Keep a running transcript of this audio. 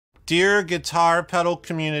Dear guitar pedal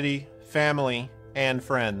community, family, and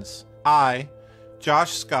friends, I,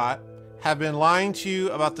 Josh Scott, have been lying to you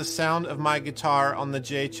about the sound of my guitar on the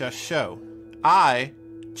JHS show. I,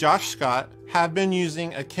 Josh Scott, have been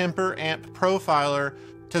using a Kemper amp profiler.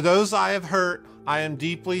 To those I have hurt, I am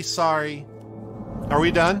deeply sorry. Are we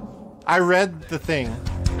done? I read the thing.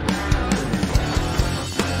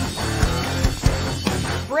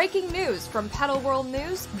 Breaking news from Pedal World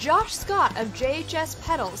News, Josh Scott of JHS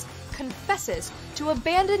Pedals confesses to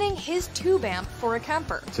abandoning his tube amp for a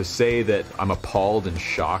Kemper. To say that I'm appalled and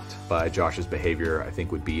shocked by Josh's behavior, I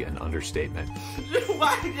think would be an understatement.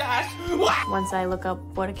 Why, Josh? Why? Once I look up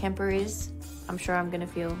what a Kemper is, I'm sure I'm gonna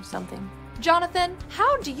feel something. Jonathan,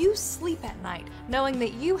 how do you sleep at night, knowing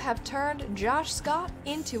that you have turned Josh Scott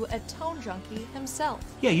into a tone junkie himself?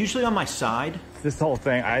 Yeah, usually on my side. This whole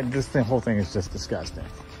thing is just disgusting.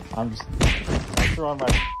 I'm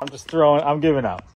giving up.